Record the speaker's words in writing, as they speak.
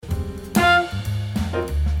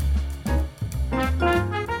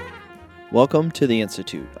Welcome to The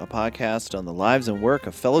Institute, a podcast on the lives and work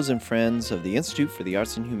of fellows and friends of the Institute for the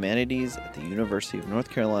Arts and Humanities at the University of North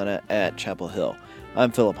Carolina at Chapel Hill.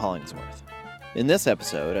 I'm Philip Hollingsworth. In this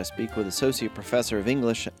episode, I speak with Associate Professor of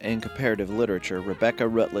English and Comparative Literature, Rebecka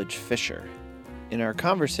Rutledge Fisher. In our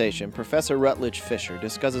conversation, Professor Rutledge Fisher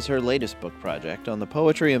discusses her latest book project on the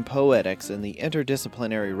poetry and poetics and the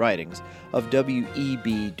interdisciplinary writings of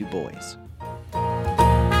W.E.B. Du Bois.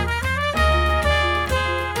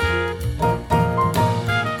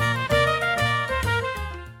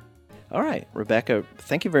 All right, Rebecka,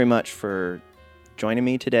 thank you very much for joining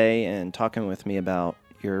me today and talking with me about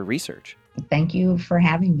your research. Thank you for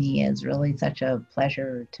having me. It's really such a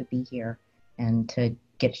pleasure to be here and to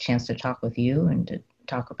get a chance to talk with you and to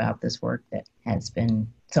talk about this work that has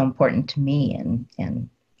been so important to me and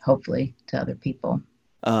hopefully to other people.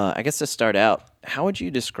 I guess to start out, how would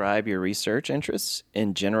you describe your research interests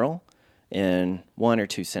in general in one or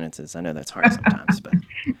two sentences? I know that's hard sometimes, but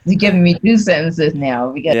you're giving me two sentences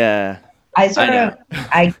now because yeah,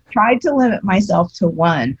 I tried to limit myself to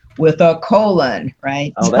one with a colon,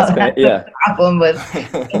 right? Oh, that's good. Yeah. The problem with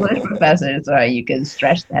English professors, right? You can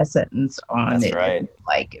stretch that sentence on That's it, right.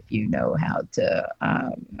 like if you know how to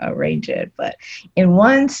arrange it. But in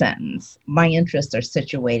one sentence, my interests are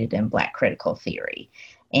situated in Black critical theory.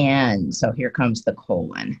 And so here comes the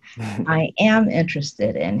colon. I am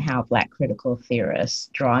interested in how Black critical theorists,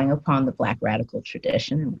 drawing upon the Black radical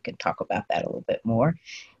tradition, and we can talk about that a little bit more,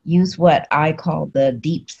 use what I call the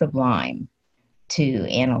deep sublime to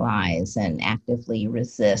analyze and actively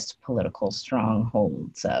resist political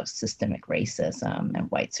strongholds of systemic racism and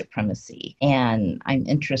white supremacy. And I'm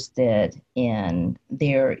interested in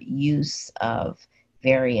their use of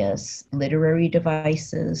various literary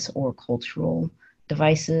devices or cultural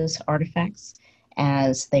devices, artifacts,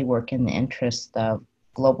 as they work in the interest of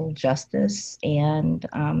global justice and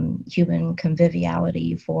human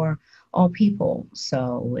conviviality for all people.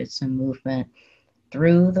 So it's a movement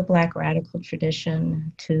through the Black radical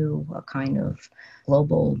tradition to a kind of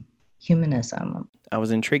global humanism. I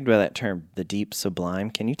was intrigued by that term, the deep sublime.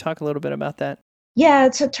 Can you talk a little bit about that? Yeah,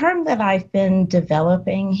 it's a term that I've been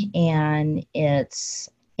developing, and it's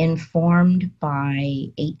informed by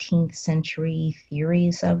 18th century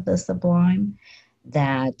theories of the sublime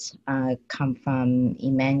that come from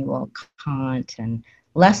Immanuel Kant, and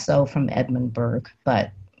less so from Edmund Burke,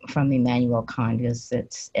 but from Immanuel Kant, because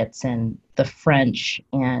it's in the French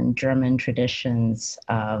and German traditions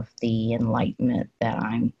of the Enlightenment that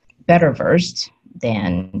I'm better versed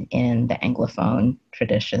than in the Anglophone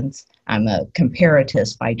traditions. I'm a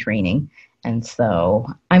comparatist by training, and so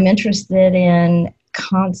I'm interested in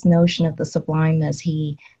Kant's notion of the sublime as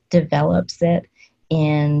he develops it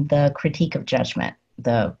in the Critique of Judgment,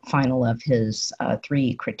 the final of his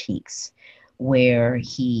three critiques, where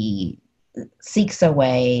he seeks a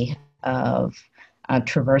way of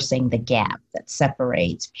traversing the gap that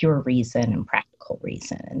separates pure reason and practical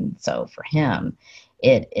reason. And so for him,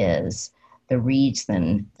 it is the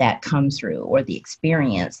reason that comes through, or the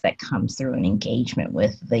experience that comes through an engagement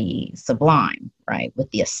with the sublime, right, with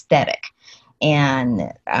the aesthetic.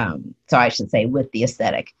 And so I should say with the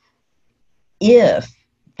aesthetic, if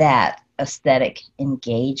that aesthetic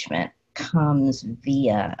engagement comes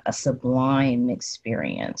via a sublime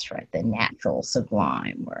experience, right? The natural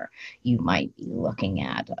sublime, where you might be looking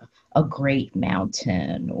at a great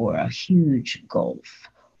mountain or a huge gulf,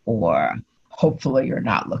 or hopefully you're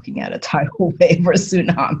not looking at a tidal wave or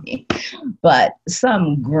tsunami, but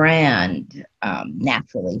some grand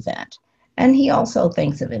natural event. And he also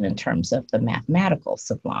thinks of it in terms of the mathematical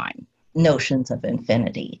sublime, notions of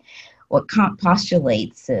infinity. What Kant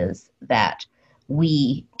postulates is that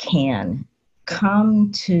we can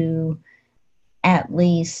come to at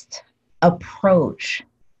least approach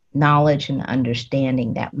knowledge and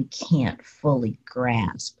understanding that we can't fully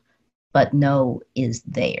grasp, but know is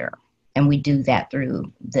there. And we do that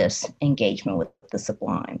through this engagement with the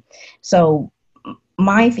sublime. So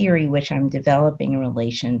my theory, which I'm developing in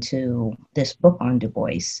relation to this book on Du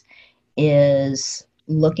Bois, is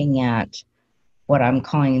looking at what I'm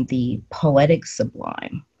calling the poetic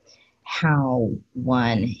sublime, how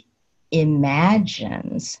one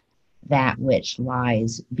imagines that which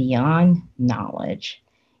lies beyond knowledge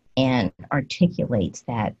and articulates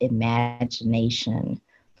that imagination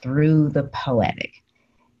through the poetic.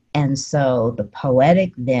 And so the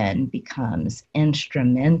poetic then becomes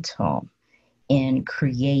instrumental in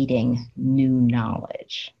creating new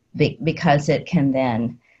knowledge, because it can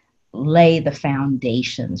then lay the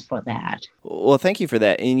foundations for that. Well, thank you for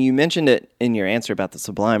that. And you mentioned it in your answer about the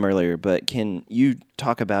sublime earlier, but can you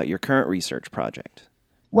talk about your current research project?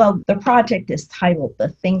 Well, the project is titled The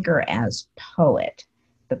Thinker as Poet,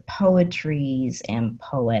 The Poetries and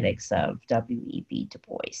Poetics of W.E.B. Du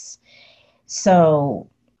Bois. So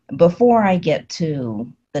before I get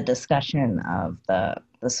to the discussion of the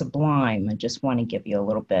sublime, I just want to give you a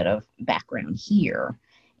little bit of background here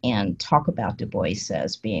and talk about Du Bois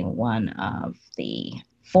as being one of the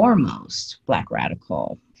foremost Black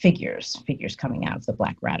radical figures coming out of the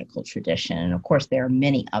Black radical tradition. And of course, there are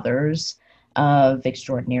many others of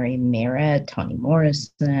extraordinary merit: Toni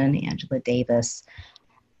Morrison, Angela Davis,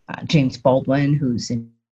 James Baldwin, who's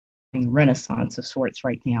in renaissance of sorts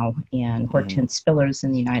right now, and Hortense Spillers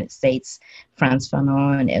in the United States, Frantz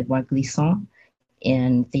Fanon and Edouard Glissant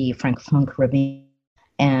in the Francophone Caribbean,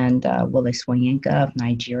 and Wole Soyinka of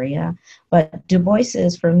Nigeria. But Du Bois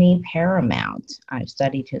is, for me, paramount. I've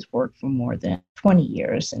studied his work for more than 20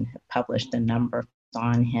 years and have published a number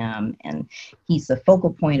on him. And he's the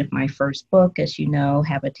focal point of my first book, as you know,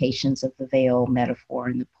 Habitations of the Veil, Metaphor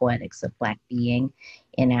and the Poetics of Black Being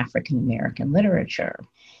in African American Literature.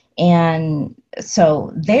 And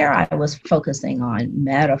so there I was focusing on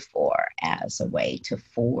metaphor as a way to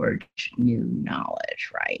forge new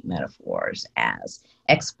knowledge, right? Metaphors as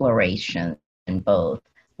exploration in both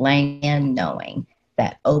language and knowing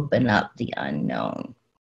that open up the unknown.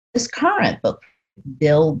 This current book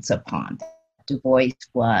builds upon that. Du Bois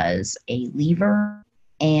was a lever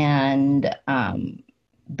and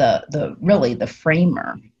the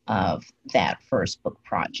framer of that first book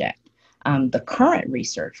project. The current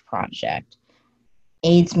research project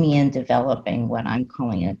aids me in developing what I'm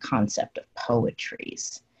calling a concept of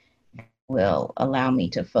poetries. Will allow me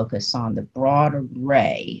to focus on the broad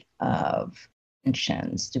array of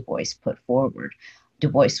inventions Du Bois put forward. Du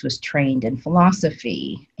Bois was trained in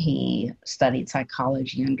philosophy. He studied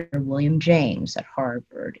psychology under William James at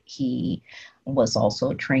Harvard. He was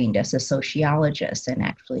also trained as a sociologist and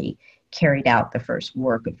actually carried out the first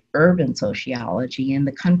work of urban sociology in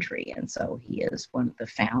the country. And so he is one of the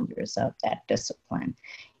founders of that discipline.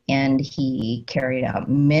 And he carried out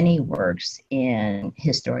many works in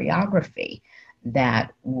historiography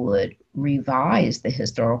that would revise the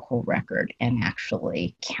historical record and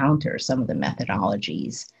actually counter some of the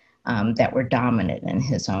methodologies that were dominant in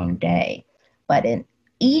his own day. But in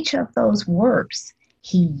each of those works,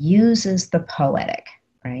 he uses the poetic.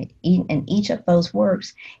 Right? In each of those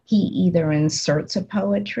works, he either inserts a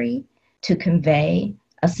poetry to convey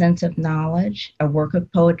a sense of knowledge, a work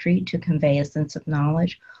of poetry to convey a sense of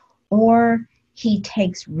knowledge, or he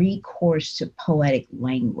takes recourse to poetic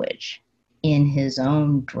language in his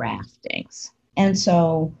own draftings. And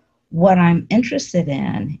so what I'm interested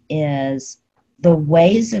in is the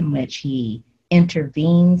ways in which he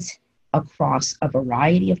intervenes across a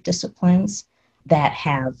variety of disciplines that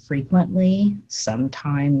have frequently,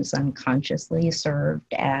 sometimes unconsciously,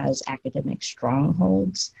 served as academic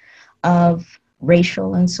strongholds of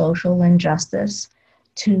racial and social injustice,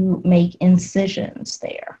 to make incisions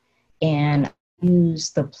there and use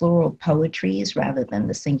the plural poetries rather than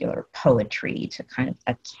the singular poetry to kind of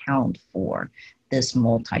account for this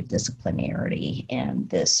multidisciplinarity and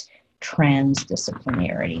this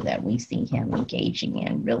transdisciplinarity that we see him engaging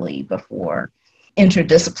in really before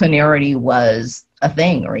interdisciplinarity was a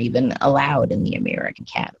thing or even allowed in the American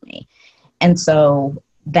Academy. And so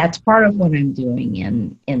that's part of what I'm doing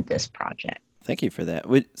in this project. Thank you for that.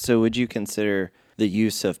 So would you consider the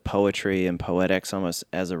use of poetry and poetics almost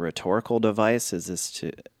as a rhetorical device? Is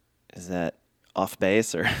that off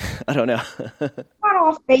base, or I don't know? Not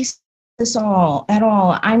off base at all.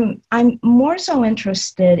 I'm more so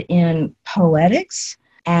interested in poetics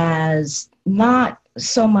as not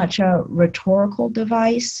so much a rhetorical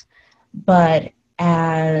device, but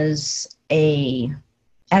as the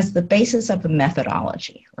basis of a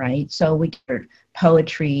methodology, right? So we get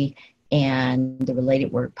poetry and the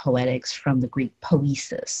related word poetics from the Greek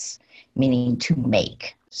poiesis, meaning to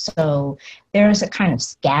make. So there's a kind of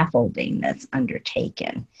scaffolding that's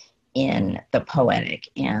undertaken in the poetic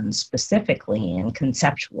and specifically in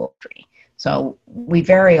conceptual poetry. So we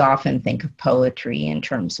very often think of poetry in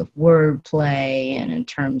terms of wordplay and in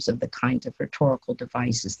terms of the kinds of rhetorical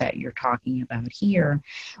devices that you're talking about here.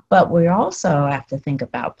 But we also have to think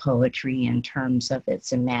about poetry in terms of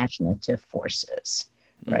its imaginative forces,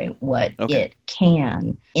 right? What it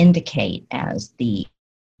can indicate as the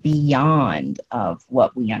beyond of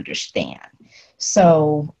what we understand.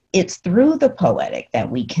 So it's through the poetic that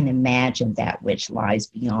we can imagine that which lies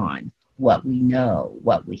beyond what we know,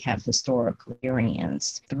 what we have historically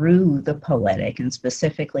experienced through the poetic, and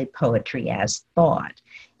specifically poetry as thought.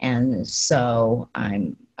 And so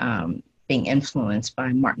I'm being influenced by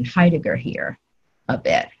Martin Heidegger here a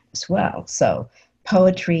bit as well. So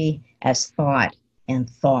poetry as thought and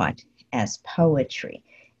thought as poetry.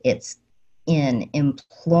 It's in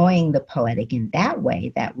employing the poetic in that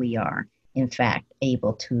way that we are, in fact,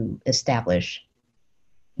 able to establish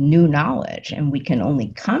new knowledge. And we can only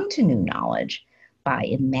come to new knowledge by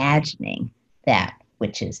imagining that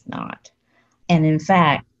which is not. And in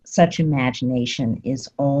fact, such imagination is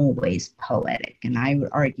always poetic. And I would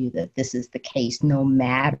argue that this is the case no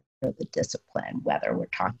matter the discipline, whether we're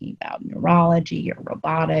talking about neurology or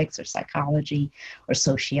robotics or psychology or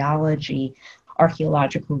sociology,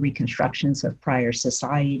 archaeological reconstructions of prior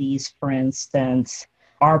societies, for instance,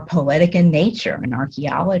 are poetic in nature, and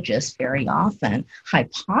archaeologists very often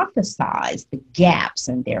hypothesize the gaps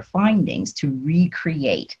in their findings to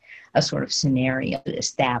recreate a sort of scenario to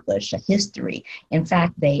establish a history. In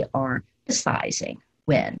fact, they are emphasizing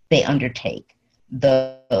when they undertake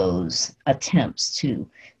those attempts to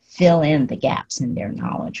fill in the gaps in their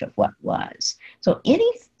knowledge of what was. So any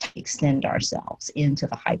to extend ourselves into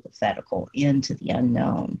the hypothetical, into the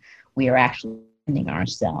unknown, we are actually extending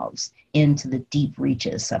ourselves into the deep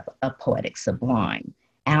reaches of a poetic sublime,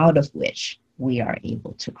 out of which we are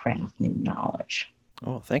able to craft new knowledge.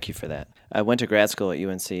 Oh, thank you for that. I went to grad school at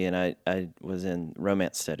UNC, and I was in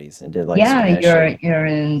romance studies and did like Yeah, Spanish. you're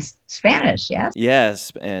in Spanish, yes?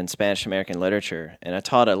 Yes, and Spanish American literature. And I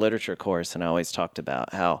taught a literature course, and I always talked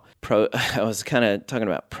about how I was kind of talking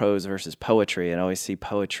about prose versus poetry, and I always see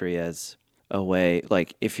poetry as a way,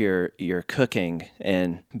 like if you're cooking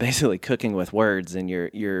and basically cooking with words, and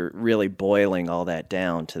you're really boiling all that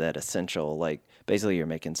down to that essential, like basically you're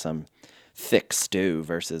making some thick stew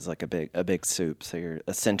versus like a big soup. So you're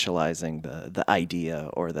essentializing the idea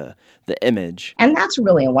or the image. And that's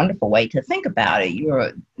really a wonderful way to think about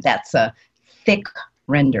it. That's a thick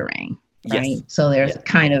rendering, right? Yes. So there's a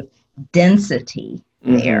kind of density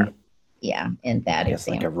there. Mm-hmm. Yeah, in that I guess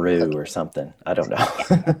like a roux or something. I don't know.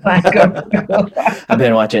 I've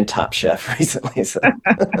been watching Top Chef recently.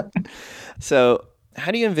 So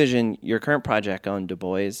how do you envision your current project on Du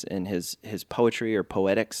Bois and his poetry or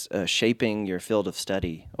poetics shaping your field of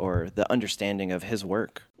study or the understanding of his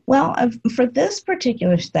work? Well, for this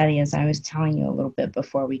particular study, as I was telling you a little bit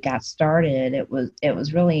before we got started, it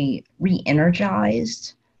was really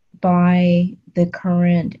re-energized by the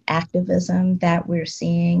current activism that we're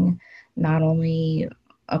seeing, not only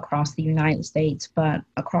across the United States, but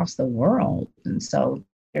across the world. And so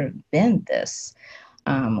there's been this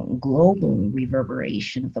global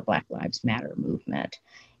reverberation of the Black Lives Matter movement.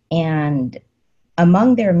 And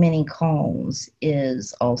among their many calls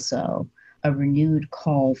is also a renewed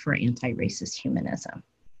call for anti-racist humanism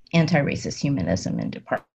in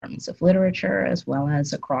departments of literature, as well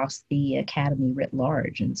as across the academy writ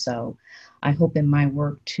large. And so I hope in my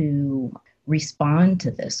work to respond to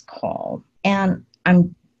this call. And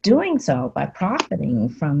I'm doing so by profiting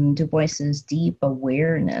from Du Bois's deep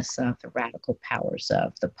awareness of the radical powers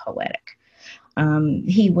of the poetic.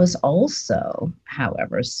 He was also,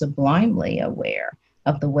 however, sublimely aware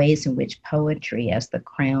of the ways in which poetry as the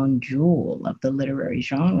crown jewel of the literary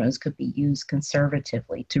genres could be used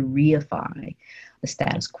conservatively to reify the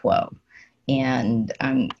status quo. And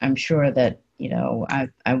I'm sure that,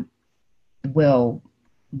 I will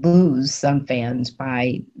lose some fans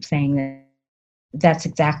by saying that that's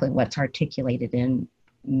exactly what's articulated in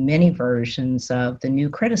many versions of the new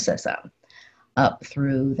criticism up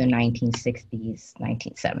through the 1960s,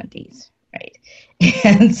 1970s, right?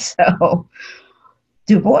 And so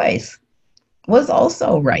Du Bois was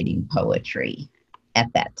also writing poetry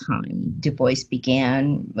at that time. Du Bois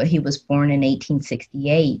he was born in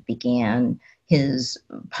 1868, began his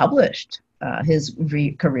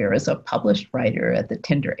career as a published writer at the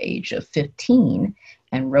tender age of 15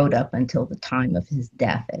 and wrote up until the time of his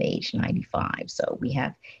death at age 95. So we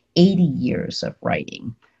have 80 years of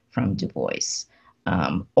writing from Du Bois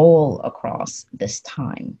all across this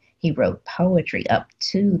time. He wrote poetry up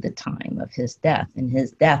to the time of his death, and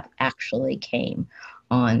his death actually came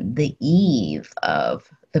on the eve of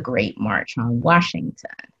the Great March on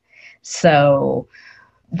Washington. So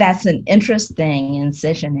that's an interesting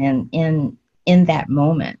incision in that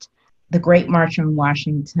moment. The Great March on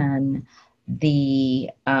Washington, the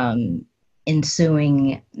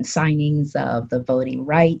ensuing signings of the Voting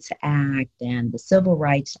Rights Act and the Civil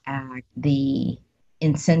Rights Act, the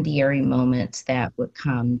incendiary moments that would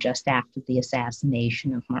come just after the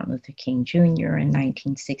assassination of Martin Luther King Jr. in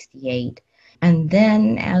 1968. And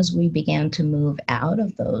then as we began to move out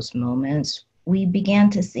of those moments, we began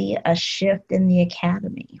to see a shift in the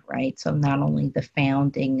academy, right? So not only the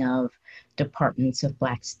founding of departments of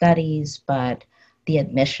Black studies, but the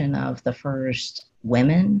admission of the first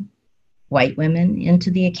white women into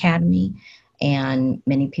the academy. And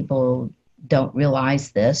many people don't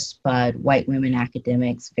realize this, but white women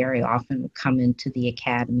academics very often come into the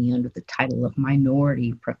academy under the title of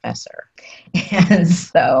minority professor. And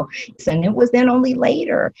it was then only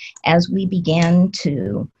later as we began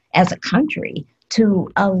to, as a country, to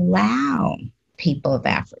allow people of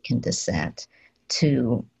African descent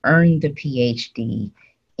to earn the PhD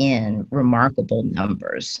in remarkable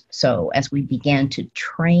numbers. So as we began to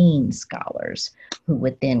train scholars who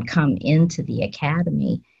would then come into the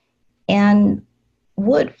academy and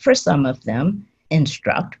would, for some of them,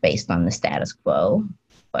 instruct based on the status quo.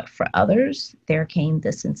 But for others, there came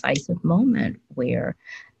this incisive moment where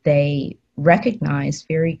they recognized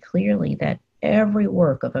very clearly that every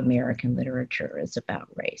work of American literature is about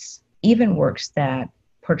race, even works that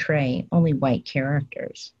portray only white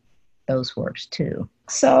characters, those works too.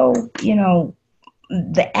 So,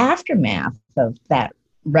 the aftermath of that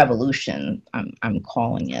revolution, I'm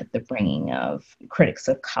calling it, the bringing of critics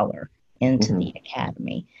of color into the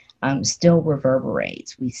academy, still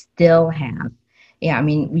reverberates. We still have, yeah, I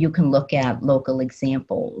mean, you can look at local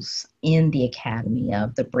examples in the academy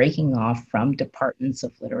of the breaking off from departments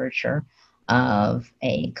of literature of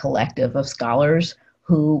a collective of scholars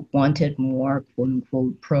who wanted more, quote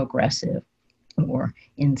unquote, progressive or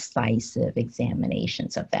incisive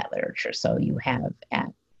examinations of that literature. So you have at,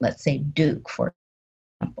 let's say, Duke, for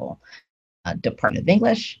example, a Department of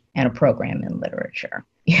English and a program in literature.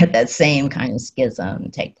 You had that same kind of schism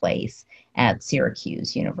take place at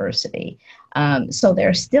Syracuse University. So there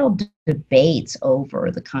are still debates over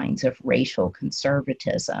the kinds of racial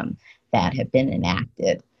conservatism that have been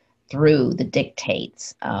enacted through the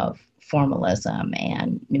dictates of formalism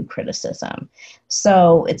and new criticism.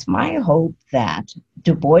 So it's my hope that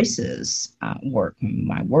Du Bois's work,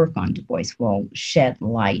 my work on Du Bois, will shed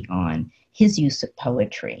light on his use of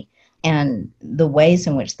poetry and the ways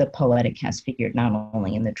in which the poetic has figured not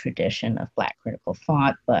only in the tradition of Black critical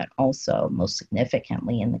thought, but also most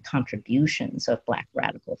significantly in the contributions of Black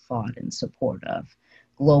radical thought in support of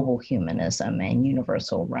global humanism and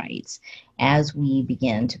universal rights. As we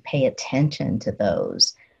begin to pay attention to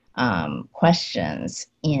those questions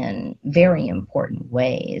in very important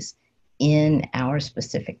ways in our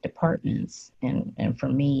specific departments, and for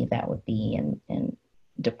me, that would be in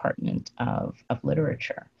Department of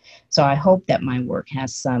Literature. So I hope that my work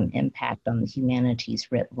has some impact on the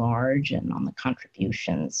humanities writ large and on the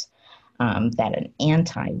contributions that an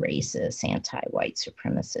anti-racist, anti-white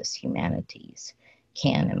supremacist humanities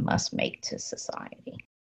can and must make to society.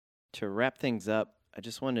 To wrap things up, I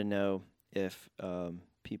just want to know if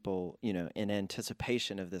people, in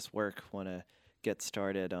anticipation of this work, want to get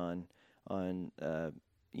started on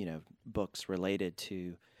books related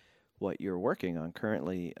to what you're working on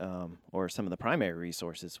currently, or some of the primary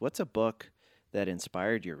resources. What's a book that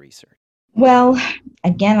inspired your research? Well,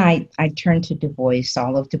 again, I turn to Du Bois.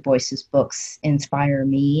 All of Du Bois's books inspire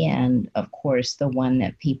me. And of course, the one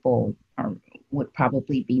that people would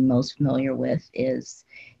probably be most familiar with is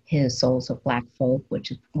his Souls of Black Folk,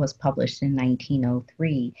 which was published in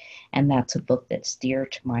 1903. And that's a book that's dear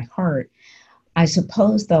to my heart. I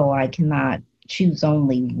suppose, though, I cannot choose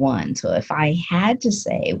only one. So if I had to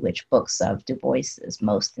say which books of Du Bois's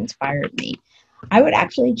most inspired me, I would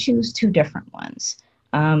actually choose two different ones.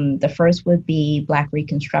 The first would be Black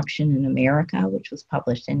Reconstruction in America, which was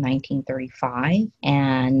published in 1935.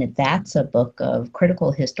 And that's a book of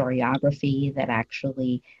critical historiography that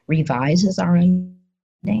actually revises our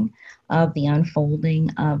understanding of the unfolding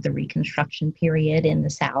of the Reconstruction period in the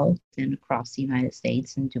South and across the United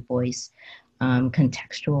States. And Du Bois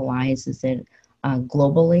contextualizes it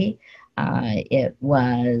globally. It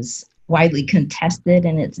was widely contested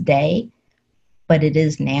in its day, but it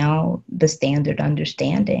is now the standard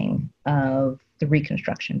understanding of the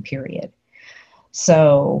Reconstruction period.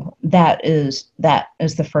 So that is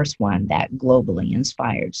the first one, that globally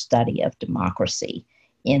inspired study of democracy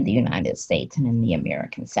in the United States and in the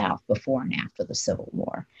American South before and after the Civil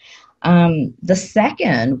War. The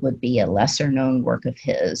second would be a lesser known work of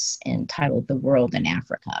his entitled The World in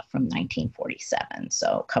Africa from 1947,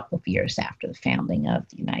 so a couple of years after the founding of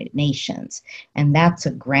the United Nations. And that's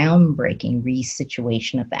a groundbreaking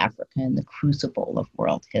resituation of Africa in the crucible of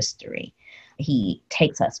world history. He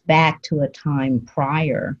takes us back to a time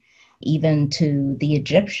prior even to the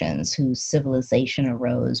Egyptians, whose civilization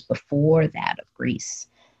arose before that of Greece.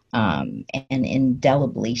 And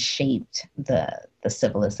indelibly shaped the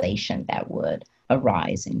civilization that would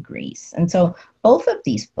arise in Greece. And so both of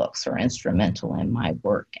these books are instrumental in my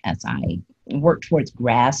work as I work towards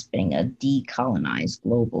grasping a decolonized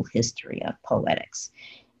global history of poetics.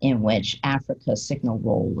 in which Africa's signal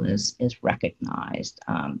role is recognized.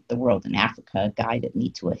 The World in Africa guided me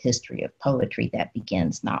to a history of poetry that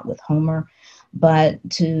begins not with Homer, but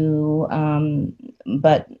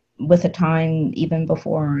but with a time even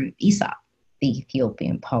before Aesop, the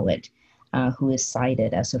Ethiopian poet, who is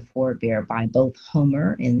cited as a forebear by both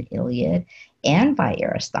Homer in the Iliad and by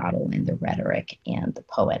Aristotle in the Rhetoric and the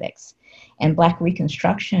Poetics. And Black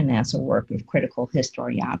Reconstruction as a work of critical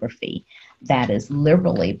historiography that is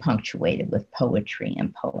liberally punctuated with poetry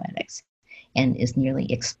and poetics and is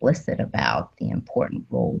nearly explicit about the important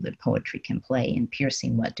role that poetry can play in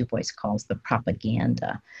piercing what Du Bois calls the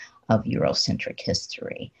propaganda of Eurocentric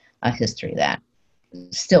history, a history that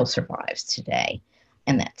still survives today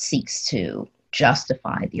and that seeks to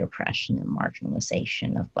justify the oppression and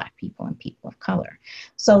marginalization of Black people and people of color.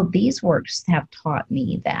 So these works have taught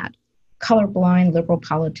me that colorblind liberal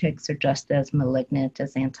politics are just as malignant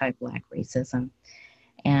as anti-Black racism,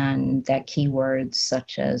 and that keywords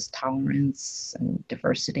such as tolerance and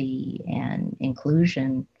diversity and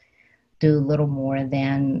inclusion do little more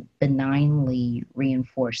than benignly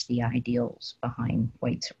reinforce the ideals behind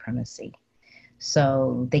white supremacy.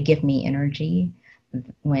 So they give me energy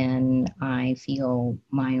when I feel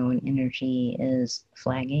my own energy is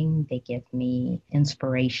flagging. They give me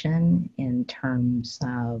inspiration in terms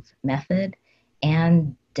of method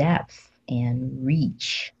and depth and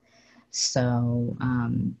reach. So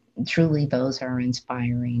truly those are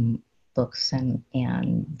inspiring books and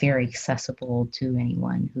very accessible to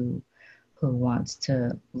anyone who wants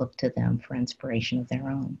to look to them for inspiration of their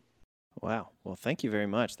own. Wow. Well, thank you very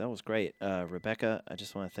much. That was great. Rebecka, I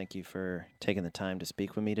just want to thank you for taking the time to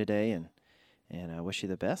speak with me today, and I wish you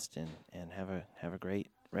the best and have a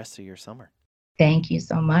great rest of your summer. Thank you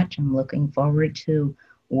so much. I'm looking forward to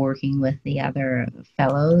working with the other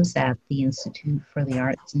fellows at the Institute for the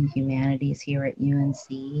Arts and Humanities here at UNC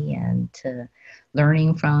and to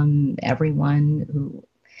learning from everyone who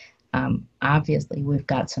obviously we've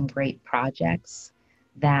got some great projects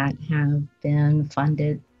that have been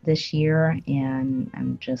funded this year, and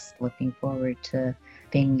I'm just looking forward to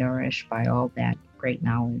being nourished by all that great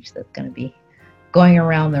knowledge that's going to be going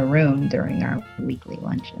around the room during our weekly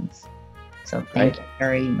luncheons. So thank you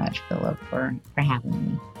very much, Philip, for having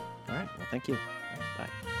me. All right. Well, thank you. All right, bye.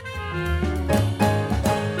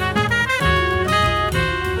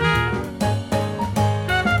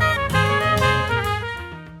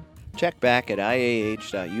 Check back at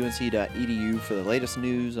iah.unc.edu for the latest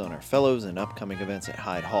news on our fellows and upcoming events at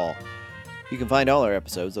Hyde Hall. You can find all our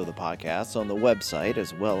episodes of the podcast on the website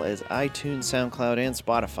as well as iTunes, SoundCloud, and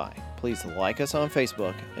Spotify. Please like us on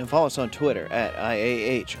Facebook and follow us on Twitter at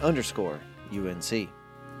IAH_UNC.